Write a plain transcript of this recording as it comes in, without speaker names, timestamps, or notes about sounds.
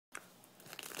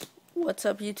What's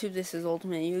up, YouTube? This is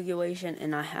Ultimate Yu-Gi-Oh! Asian,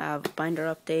 and I have binder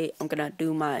update. I'm gonna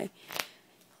do my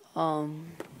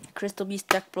Crystal Beast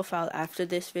deck profile after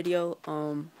this video.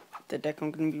 The deck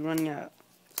I'm gonna be running at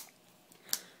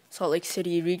Salt Lake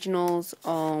City Regionals.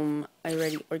 I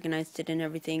already organized it and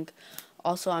everything.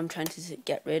 Also, I'm trying to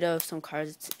get rid of some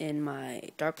cards in my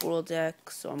darkworld deck,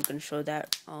 so I'm gonna show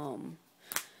that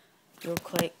real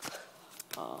quick.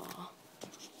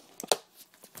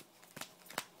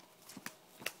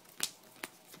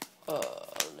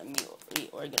 Let me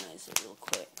reorganize it real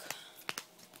quick.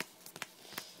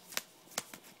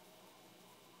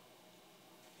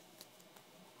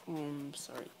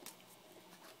 Sorry.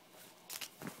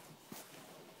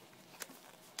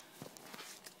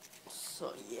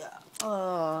 So yeah,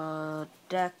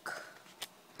 deck.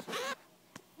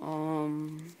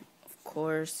 Of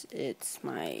course, it's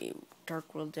my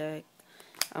Dark World deck.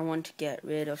 I want to get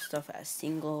rid of stuff as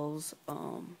singles.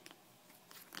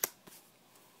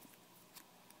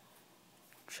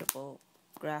 Triple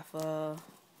Grapha,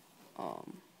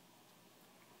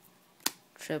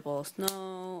 triple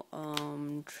Snow,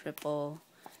 triple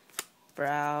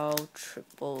Brow,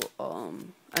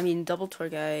 double Tour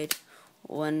Guide,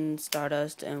 one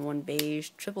Stardust and one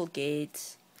Beige, triple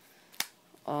Gates,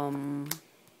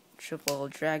 triple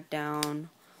Drag Down,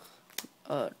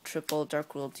 triple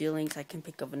Dark World Dealings. I can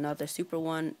pick up another super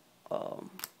one,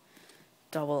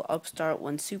 double Upstart,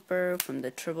 one super from the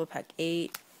triple pack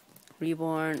 8,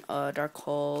 Reborn, Dark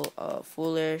Hole,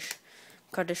 Foolish,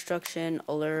 Card Destruction,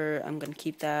 Allure, I'm gonna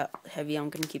keep that, Heavy,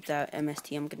 I'm gonna keep that,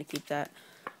 MST, I'm gonna keep that,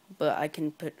 but I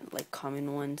can put like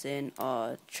common ones in,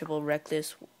 triple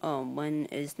Reckless, one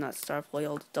is not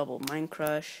Starfoiled, double Mind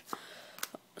Crush,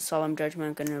 Solemn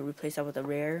Judgment, I'm gonna replace that with a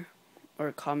rare, or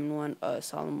a common one,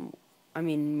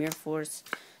 Mirror Force,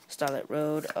 Starlight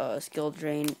Road, Skill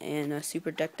Drain, and a Super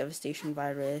Deck Devastation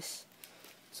Virus.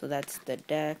 So that's the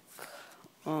deck.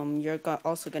 You're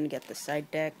also gonna get the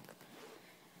side deck.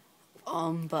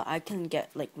 But I can get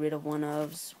like rid of one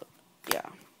ofs. Yeah.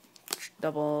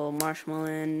 Double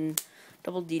Marshmallow,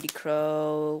 double DD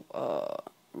Crow,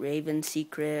 Raven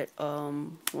Secret,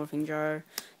 Morphing Jar,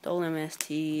 double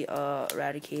MST,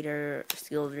 Eradicator,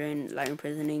 Skill Drain, Light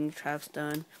Imprisoning, Trap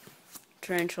Stun,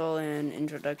 Torrential, and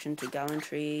Introduction to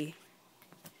Gallantry.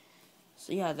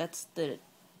 So yeah, that's the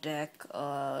deck.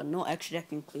 No extra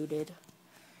deck included,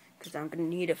 because I'm gonna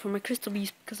need it for my Crystal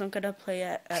Beast, because I'm gonna play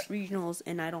at regionals,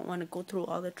 and I don't want to go through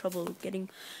all the trouble of getting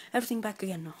everything back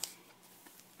again. No.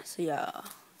 So yeah,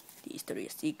 these 3 are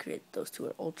secret, those 2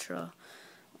 are ultra.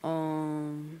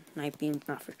 Night Beam's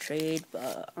not for trade,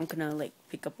 but I'm gonna like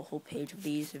pick up a whole page of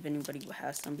these if anybody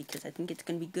has some, because I think it's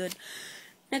gonna be good.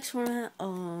 Next format,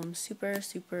 super,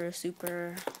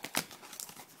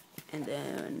 and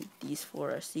then these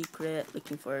 4 are secret.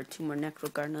 Looking for 2 more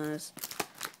Necrogarnas.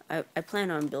 I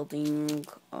plan on building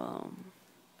a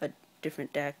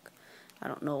different deck. I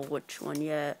don't know which one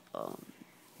yet.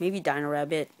 Maybe Dino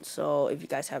Rabbit. So if you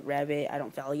guys have Rabbit, I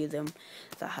don't value them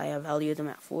that high. I value them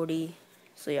at 40.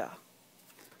 So yeah,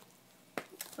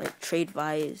 like Trade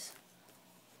Vise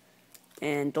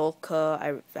and Dolka,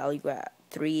 I value at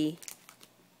 3.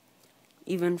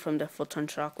 Even from the Photon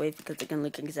Shockwave, because they can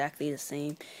look exactly the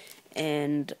same.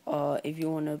 And if you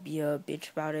want to be a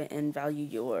bitch about it and value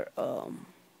your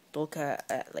Dolka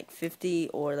at like 50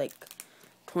 or like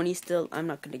 20 still, I'm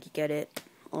not gonna get it.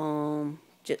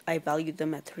 I value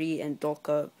them at 3, and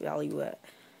Dolka value at,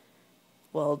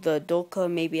 well, the Dolka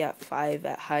maybe at 5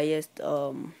 at highest.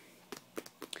 The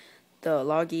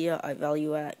Logia I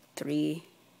value at 3.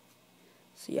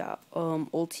 So yeah,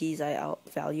 ultis I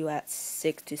value at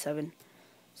 6 to 7.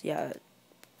 So yeah,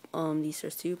 these are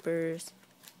supers.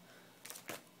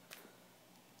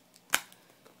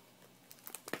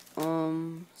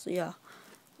 So yeah,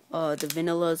 the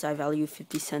vanillas I value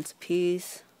 50 cents a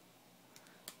piece.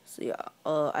 So yeah,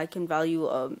 I can value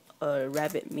a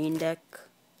rabbit main deck,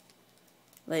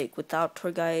 like without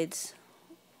tour guides,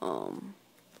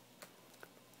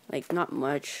 like not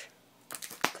much,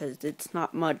 because it's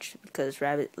not much, because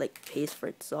rabbit like pays for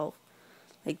itself,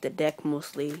 like the deck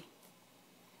mostly.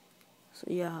 So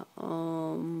yeah,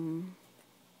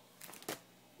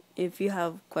 if you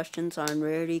have questions on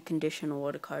rarity, condition, or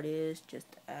what a card is, just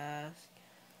ask.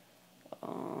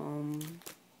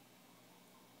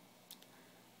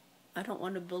 I don't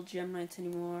want to build Gem Knights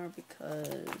anymore,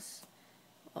 because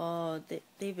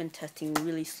they've been testing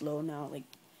really slow now. Like,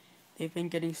 they've been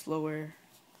getting slower.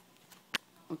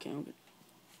 Okay, I'm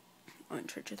in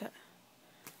charge of that.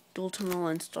 Dual Tunnel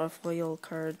and Starfoil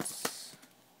cards.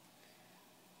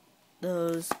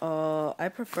 Those, I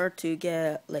prefer to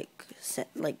get like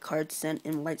cards sent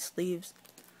in light sleeves,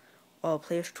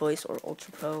 player's choice or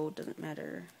ultra pro, doesn't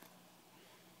matter.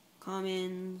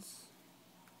 Commons.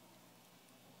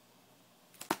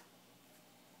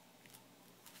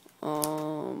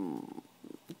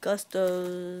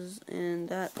 Gustos, and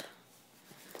that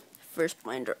first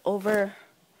binder over.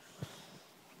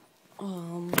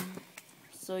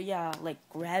 So yeah, like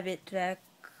rabbit deck,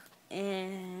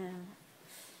 and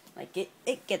like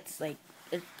it gets like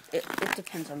it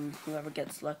depends on whoever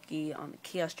gets lucky on the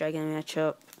Chaos Dragon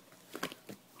matchup,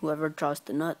 whoever draws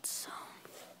the nuts.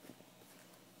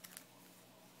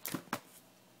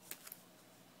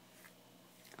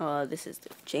 This is the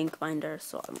jank binder,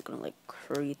 so I'm gonna like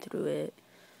hurry through it.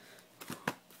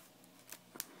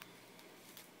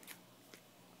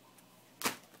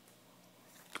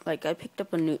 Like I picked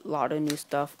up a lot of new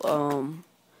stuff.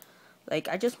 Like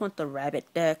I just want the rabbit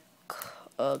deck,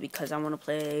 because I want to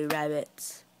play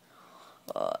rabbits.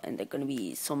 And they're gonna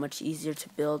be so much easier to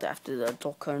build after the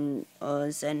Dolkarn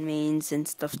Zen mains and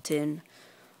stuff in.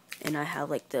 And I have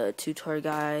like the tutorial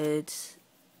guides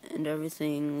and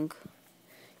everything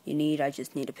you need. I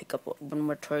just need to pick up one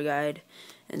more tour guide,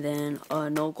 and then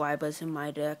no Guaibas in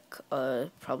my deck.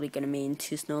 Probably gonna main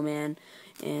 2 snowman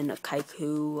and a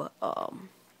Kaiku.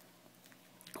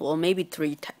 Well, maybe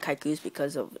 3 Kaikus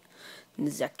because of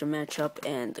the Zector matchup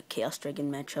and the Chaos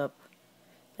Dragon matchup.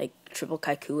 Like triple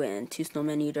Kaiku and 2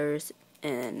 snowman eaters,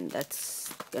 and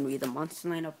that's gonna be the monster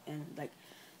lineup and like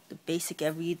the basic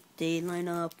everyday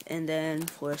lineup. And then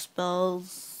for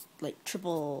spells, like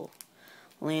triple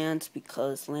Lance,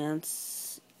 because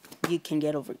Lance you can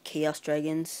get over Chaos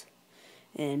Dragons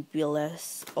and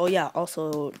BLS. Oh yeah,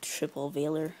 also triple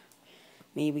Veiler,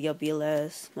 maybe a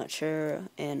BLS, not sure,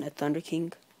 and a Thunder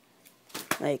King.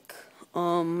 Like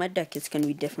my deck is gonna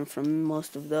be different from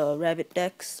most of the rabbit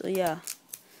decks, so yeah.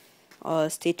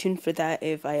 Stay tuned for that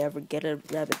if I ever get a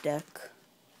rabbit deck.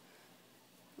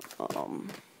 Oh,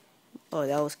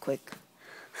 that was quick.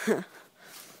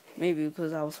 Maybe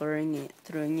because I was throwing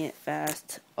it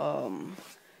fast.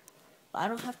 I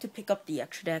don't have to pick up the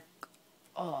extra deck.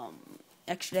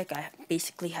 Extra deck I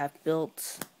basically have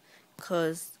built,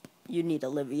 cause you need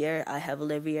Olivier. I have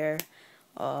Olivier.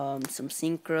 Some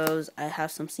synchros. I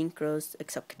have some synchros,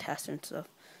 except Catastrophe and stuff.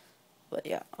 But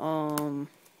yeah.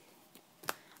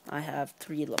 I have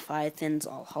 3 Leviathans,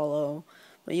 all hollow.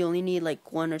 But you only need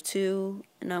like 1 or 2.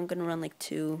 And I'm gonna run like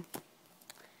 2.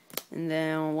 And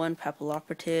then 1 Papal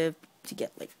Operative to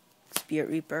get like Spirit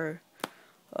Reaper.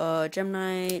 Gem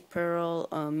Knight, Pearl,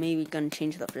 maybe gonna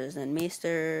change it up to Zen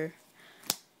Maester.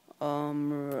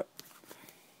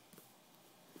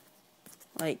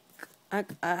 Like, I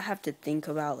have to think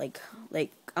about like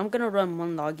I'm gonna run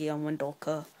 1 Logia and 1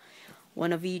 Dolka.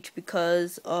 1 of each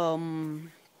because,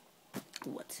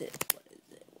 what is it?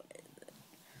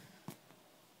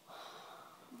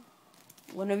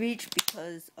 1 of each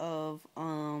because of,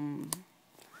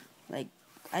 like,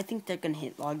 I think they're gonna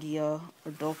hit Logia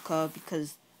or Dolka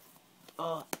because,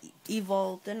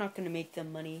 Evolve, they're not gonna make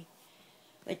them money.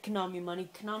 Like, Konami money.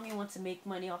 Konami wants to make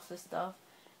money off this stuff.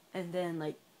 And then,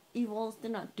 like, Evols,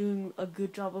 they're not doing a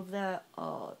good job of that.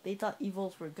 They thought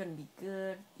Evols were gonna be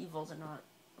good. Evols are not,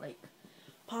 like,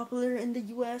 popular in the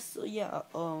US, so yeah,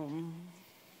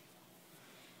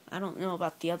 I don't know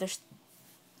about the other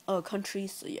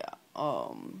countries, so yeah,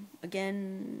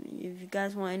 again, if you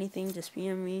guys want anything, just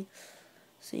PM me.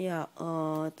 So yeah,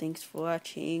 thanks for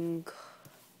watching.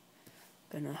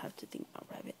 Gonna have to think about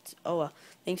rabbits.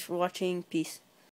 Thanks for watching. Peace.